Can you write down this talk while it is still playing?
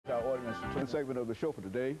Second segment of the show for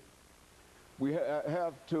today. We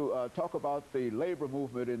have to talk about the labor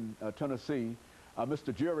movement in Tennessee.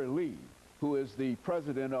 Mr. JLee, who is the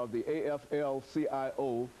president of the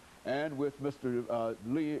AFL-CIO, and with Mr.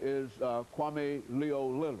 Lee is Kwame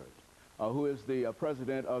LLillard, who is the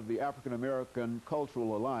president of the African American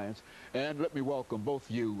Cultural Alliance. And let me welcome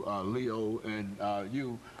both you, Leo, and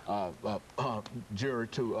you, Jerry,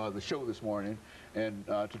 to the show this morning, and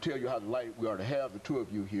to tell you how delighted we are to have the two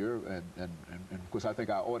of you here. And of course, I think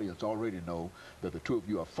our audience already know that the two of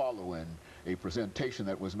you are following a presentation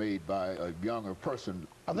that was made by a younger person.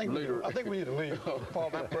 I think we need to leave. Fall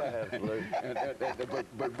back.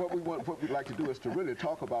 But what we'd like to do is to really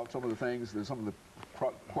talk about some of the things, some of the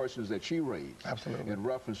questions that she raised. Absolutely. In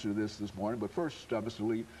reference to this morning. But first, Mr.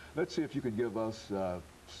 Lee, let's see if you can give us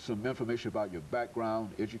some information about your background,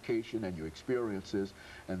 education, and your experiences,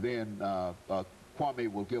 and then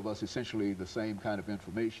Kwame will give us essentially the same kind of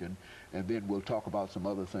information, and then we'll talk about some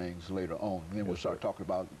other things later on. And then we'll start talking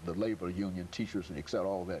about the labor union, teachers, and et cetera,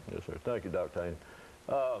 all that. Yes, sir. Thank you, Dr. Haynes.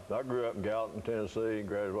 I grew up in Gallatin, Tennessee,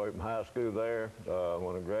 graduated from high school there.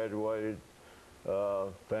 When I graduated,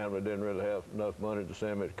 family didn't really have enough money to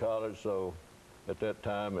send me to college, so at that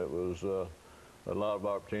time it was a lot of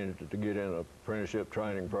opportunity to get in apprenticeship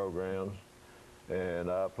training programs,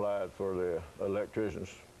 and I applied for the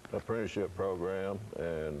electrician's apprenticeship program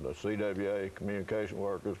and the CWA Communication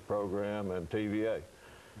Workers program and TVA.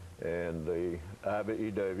 And the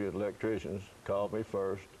IBEW electricians called me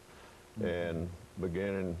first, and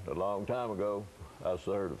beginning a long time ago, I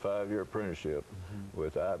served a 5-year apprenticeship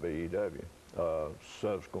with IBEW.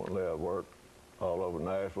 Subsequently, I worked all over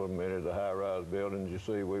Nashville, many of the high-rise buildings you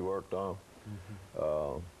see we worked on.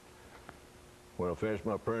 When I finished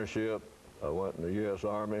my apprenticeship, I went in the U.S.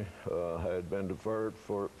 Army. I had been deferred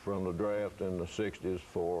from the draft in the 60s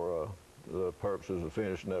for the purposes of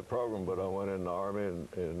finishing that program, but I went in the Army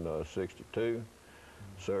in 62,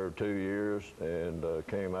 served 2 years, and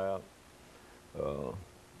came out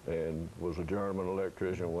and was a journeyman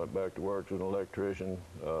electrician, went back to work as an electrician.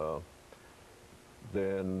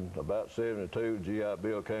 Then about 72, GI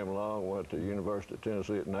Bill came along, went to the University of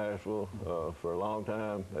Tennessee at Nashville for a long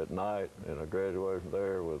time at night, and I graduated from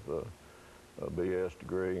there with a BS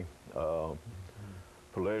degree.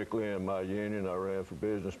 Politically in my union, I ran for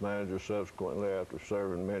business manager. Subsequently, after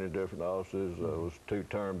serving many different offices, I was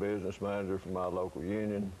 2-term business manager for my local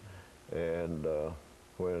union. And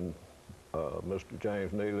when Mr.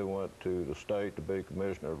 James Neely went to the state to be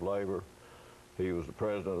Commissioner of Labor, he was the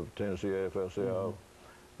president of the Tennessee AFL-CIO,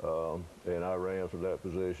 and I ran for that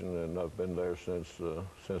position, and I've been there since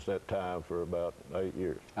that time for about 8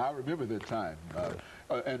 years. I remember that time.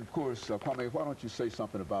 And of course, Kwame, why don't you say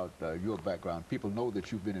something about your background? People know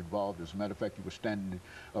that you've been involved. As a matter of fact, you were standing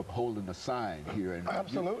up holding a sign here. And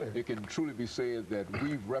absolutely. It can truly be said that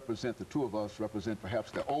the two of us represent perhaps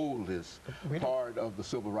the oldest part of the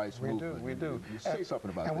civil rights movement. We do. Say something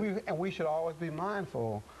about that. And we should always be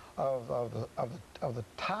mindful of the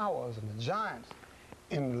towers and the giants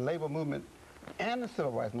in the labor movement and the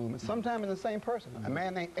civil rights movement, sometimes in the same person. A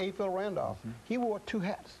man named A. Phil Randolph, he wore 2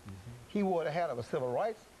 hats. He wore the hat of a civil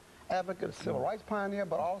rights advocate, a civil rights pioneer,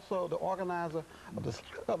 but also the organizer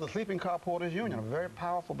of the Sleeping Car Porters Union, a very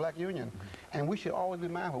powerful black union. And we should always be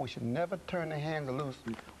mindful. We should never turn their hands loose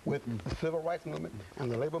with the civil rights movement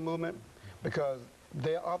and the labor movement, because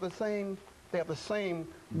they are the same. They have the same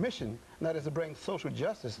mission, and that is to bring social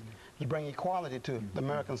justice, to bring equality to the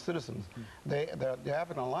American citizens. The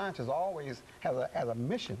African Alliance has always has a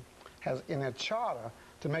mission, has in their charter,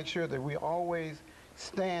 to make sure that we always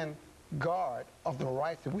stand guard of the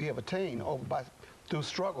rights that we have attained through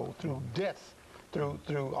struggle, through deaths,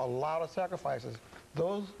 through a lot of sacrifices.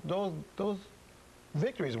 Those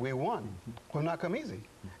victories we won will not come easy,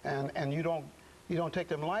 and you don't take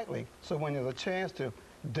them lightly. So when there's a chance to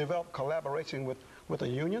develop collaboration with a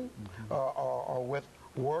union or with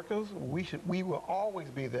workers, we will always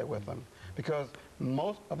be there with them, because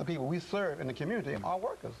most of the people we serve in the community are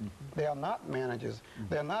workers. They are not managers.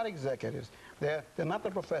 They're not executives. They're not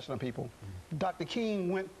the professional people. Dr.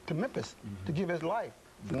 King went to Memphis to give his life.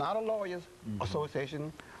 Not a lawyers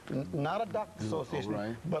association, not a doctor's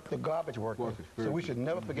association, but the garbage workers. So we should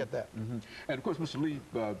never forget that. And of course, Mr. Lee,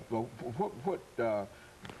 what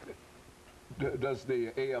does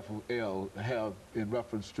the AFL have in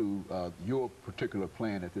reference to your particular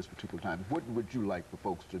plan at this particular time? What would you like for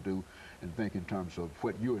folks to do and think in terms of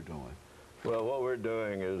what you're doing? Well, what we're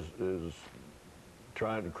doing is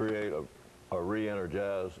trying to create a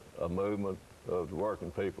re-energize a movement of the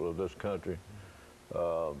working people of this country.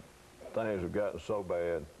 Things have gotten so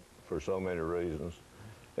bad for so many reasons,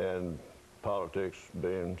 and politics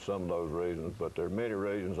being some of those reasons, but there are many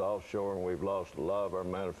reasons. Offshore, and we've lost a lot of our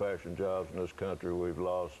manufacturing jobs in this country. We've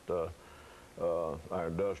lost our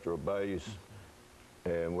industrial base,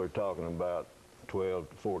 and we're talking about 12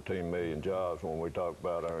 to 14 million jobs when we talk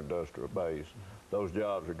about our industrial base. Those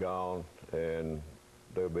jobs are gone, and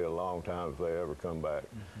there'll be a long time if they ever come back.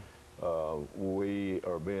 We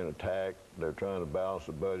are being attacked. They're trying to balance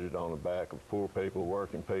the budget on the back of poor people,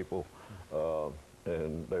 working people,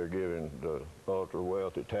 and they're giving the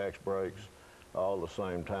ultra-wealthy tax breaks all the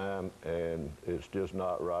same time, and it's just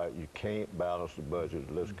not right. You can't balance the budget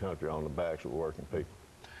of this country on the backs of working people.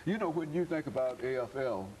 You know, when you think about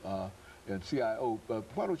AFL and CIO,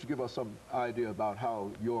 why don't you give us some idea about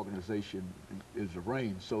how your organization is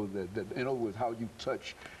arranged, so that in other words, how you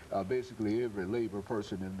touch basically every labor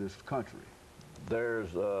person in this country?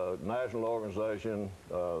 There's a national organization.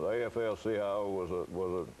 The AFL-CIO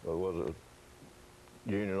was a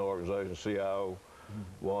union organization. CIO,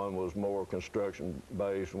 one was more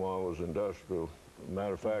construction-based, one was industrial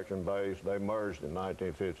manufacturing-based. They merged in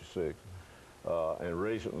 1956. And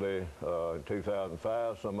recently, in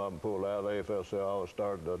 2005, some of them pulled out of the AFL-CIO and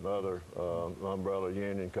started another umbrella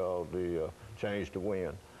union called the Change to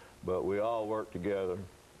Win. But we all work together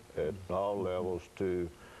at all levels to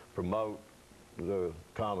promote the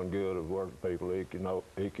common good of working people,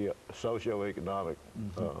 socio-economic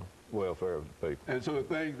welfare of the people. And so the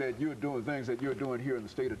things that you're doing here in the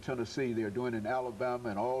state of Tennessee, they're doing in Alabama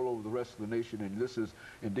and all over the rest of the nation, and this is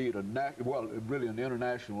indeed really an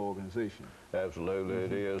international organization. Absolutely,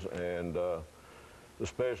 it is, and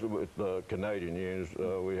especially with the Canadian unions.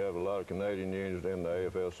 We have a lot of Canadian unions in the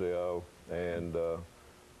AFL-CIO, and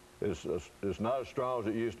it's not as strong as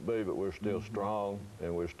it used to be, but we're still strong,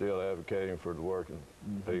 and we're still advocating for the working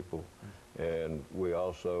people, and we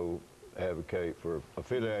also advocate for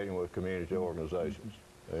affiliating with community organizations,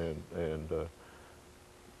 and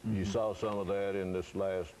you saw some of that in this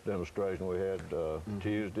last demonstration we had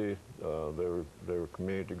Tuesday. There were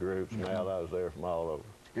community groups and allies there from all over.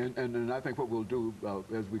 And I think what we'll do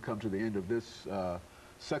as we come to the end of this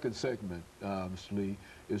second segment, Mr. Lee,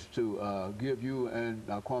 is to give you and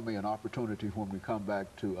Kwame an opportunity when we come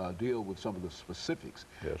back to deal with some of the specifics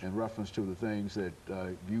in reference to the things that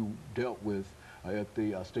you dealt with at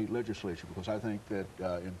the state legislature, because I think that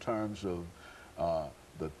in terms of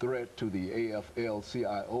the threat to the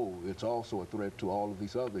AFL-CIO, it's also a threat to all of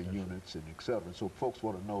these other units and et cetera. And so folks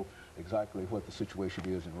want to know exactly what the situation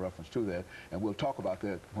is in reference to that, and we'll talk about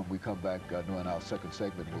that when we come back during our second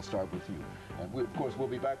segment. We'll start with you, and of course we'll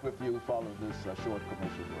be back with you following this short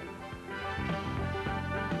commercial break.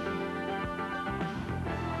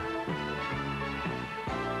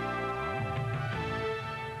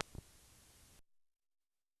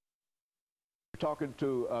 Talking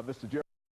to Mr. JLee.